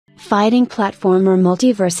fighting platformer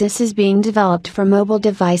MultiVersus is being developed for mobile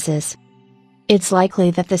devices. It's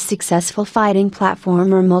likely that the successful fighting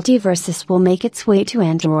platformer MultiVersus will make its way to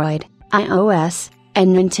Android, iOS,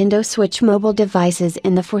 and Nintendo Switch mobile devices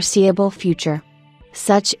in the foreseeable future.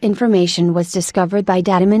 Such information was discovered by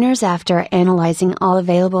data miners after analyzing all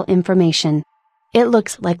available information. It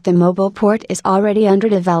looks like the mobile port is already under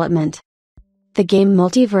development. The game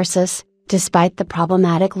MultiVersus, despite the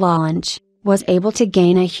problematic launch, was able to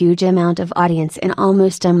gain a huge amount of audience in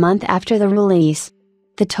almost a month after the release.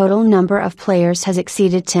 The total number of players has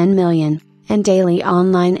exceeded 10 million, and daily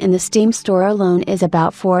online in the Steam store alone is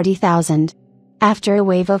about 40,000. After a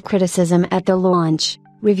wave of criticism at the launch,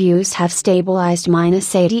 reviews have stabilized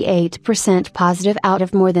 -88% positive out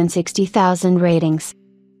of more than 60,000 ratings.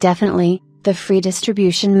 Definitely, the free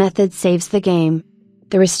distribution method saves the game.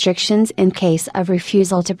 The restrictions in case of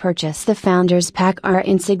refusal to purchase the Founders Pack are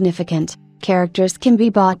insignificant. Characters can be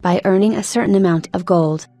bought by earning a certain amount of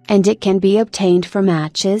gold, and it can be obtained for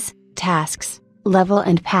matches, tasks, level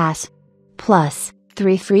and pass. Plus,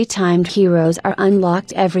 3 free timed heroes are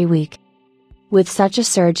unlocked every week. With such a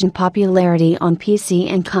surge in popularity on PC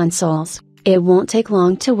and consoles, it won't take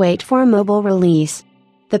long to wait for a mobile release.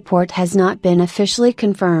 The port has not been officially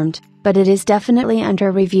confirmed, but it is definitely under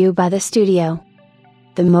review by the studio.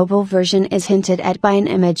 The mobile version is hinted at by an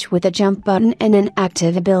image with a jump button and an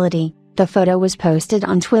active ability. The photo was posted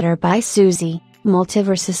on Twitter by Susie,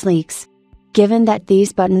 MultiVersus Leaks. Given that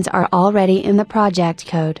these buttons are already in the project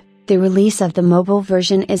code, the release of the mobile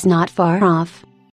version is not far off.